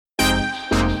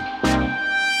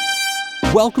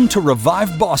Welcome to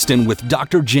Revive Boston with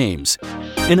Dr. Jaymz,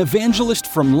 an evangelist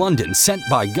from London sent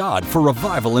by God for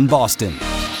revival in Boston.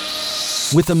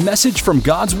 With a message from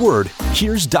God's Word,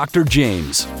 here's Dr.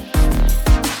 Jaymz.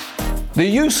 The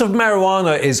use of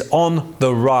marijuana is on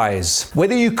the rise.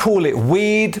 Whether you call it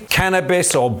weed,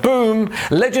 cannabis, or boom,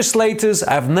 legislators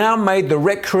have now made the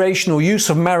recreational use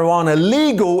of marijuana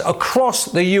legal across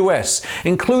the US,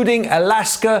 including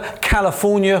Alaska,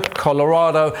 California,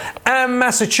 Colorado, and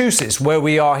Massachusetts, where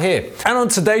we are here. And on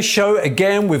today's show,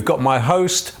 again, we've got my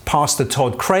host, Pastor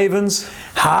Todd Cravens.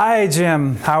 Hi,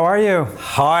 Jim. How are you?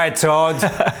 Hi, Todd.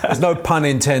 There's no pun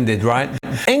intended, right?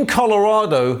 In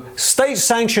Colorado,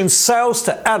 state-sanctioned sales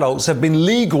to adults have been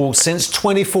legal since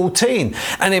 2014.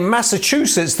 And in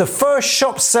Massachusetts, the first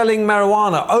shop selling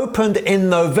marijuana opened in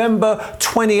November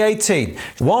 2018.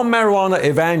 While marijuana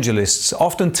evangelists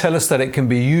often tell us that it can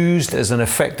be used as an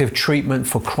effective treatment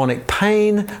for chronic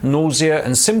pain, nausea,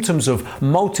 and symptoms of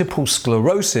multiple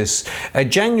sclerosis, a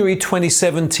January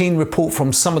 2017 report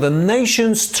from some of the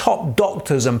nation's top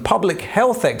doctors and public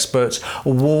health experts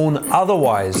warn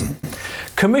otherwise.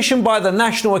 Commissioned by the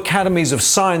National Academies of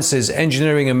Sciences,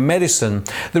 Engineering and Medicine,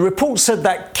 the report said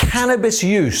that cannabis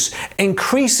use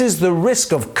increases the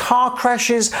risk of car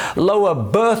crashes, lower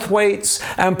birth weights,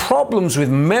 and problems with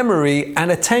memory and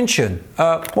attention.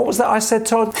 What was that I said,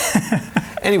 Todd?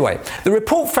 Anyway, the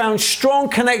report found strong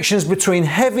connections between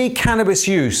heavy cannabis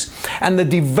use and the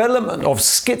development of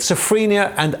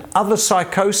schizophrenia and other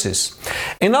psychosis.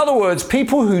 In other words,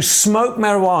 people who smoke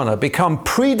marijuana become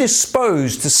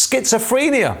predisposed to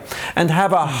schizophrenia and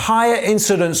have a higher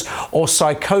incidence of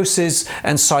psychosis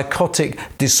and psychotic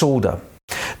disorder.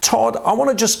 Todd, I want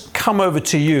to just come over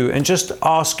to you and just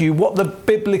ask you what the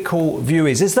biblical view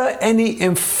is. Is there any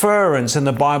inference in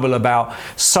the Bible about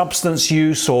substance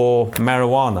use or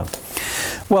marijuana?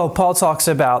 Well, Paul talks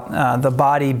about the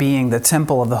body being the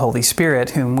temple of the Holy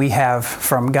Spirit, whom we have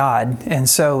from God. And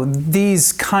so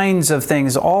these kinds of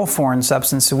things, all foreign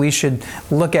substances, we should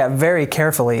look at very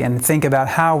carefully and think about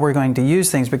how we're going to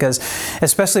use things, because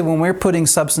especially when we're putting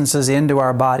substances into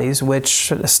our bodies,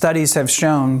 which studies have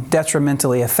shown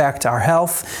detrimentally affect our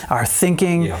health, our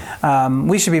thinking,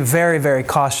 we should be very, very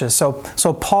cautious. So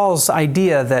Paul's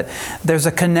idea that there's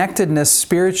a connectedness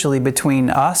spiritually between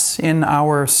us in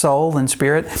our soul and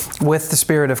spirit with the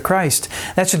Spirit of Christ,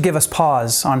 that should give us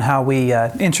pause on how we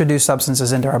introduce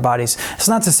substances into our bodies. It's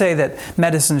not to say that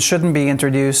medicine shouldn't be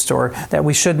introduced or that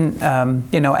we shouldn't,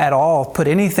 at all put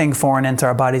anything foreign into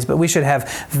our bodies, but we should have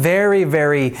very,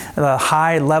 very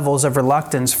high levels of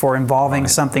reluctance for involving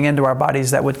something into our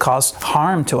bodies that would cause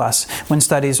harm to us when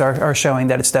studies are showing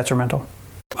that it's detrimental.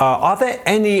 Are there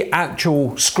any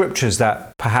actual scriptures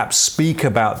that perhaps speak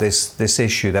about this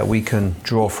issue that we can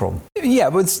draw from?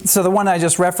 Yeah, so the one I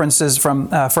just referenced is from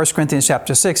 1 Corinthians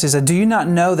chapter 6. It said, "Do you not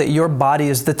know that your body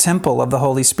is the temple of the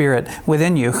Holy Spirit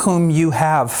within you, whom you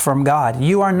have from God?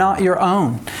 You are not your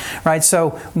own." Right?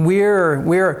 So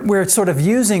we're sort of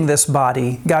using this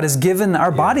body. God has given our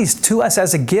bodies to us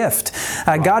as a gift.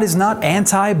 God is not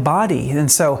anti-body, and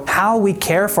so how we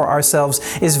care for ourselves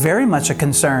is very much a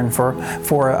concern for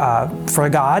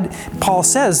God. Paul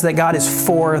says that God is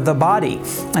for the body,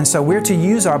 and so we're to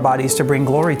use our bodies to bring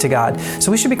glory to God.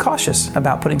 So we should be cautious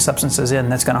about putting substances in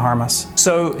that's going to harm us.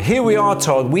 So here we are,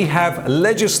 Todd. We have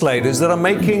legislators that are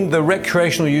making the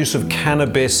recreational use of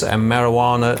cannabis and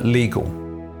marijuana legal.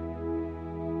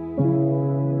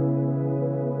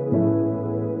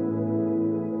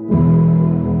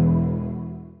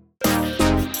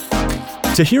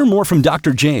 To hear more from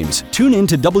Dr. Jaymz, tune in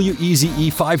to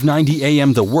WEZE 590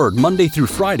 AM The Word Monday through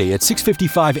Friday at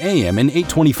 6:55 AM and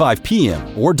 8:25 PM,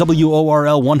 or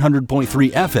WORL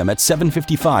 100.3 FM at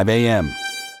 7:55 AM.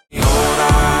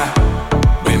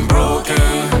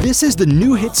 This is the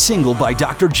new hit single by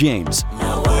Dr. Jaymz.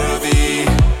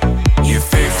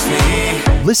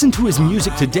 Listen to his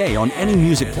music today on any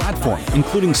music platform,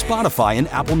 including Spotify and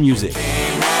Apple Music.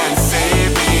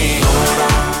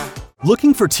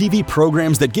 Looking for TV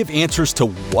programs that give answers to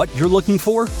what you're looking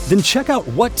for? Then check out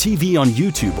What TV on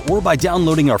YouTube or by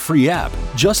downloading our free app.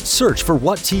 Just search for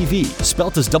What TV,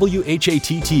 spelt as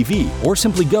WHAT-TV, or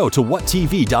simply go to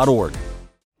whattv.org.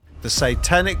 The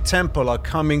Satanic Temple are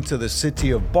coming to the city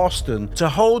of Boston to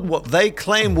hold what they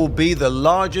claim will be the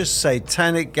largest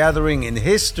satanic gathering in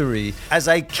history. As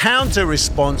a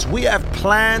counter-response, we have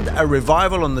planned a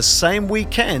revival on the same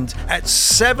weekend at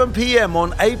 7 p.m.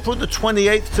 on April the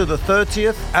 28th to the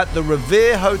 30th at the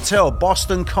Revere Hotel,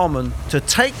 Boston Common. To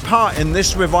take part in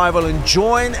this revival and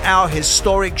join our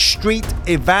historic street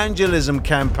evangelism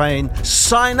campaign,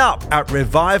 sign up at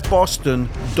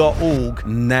reviveboston.org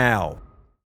now.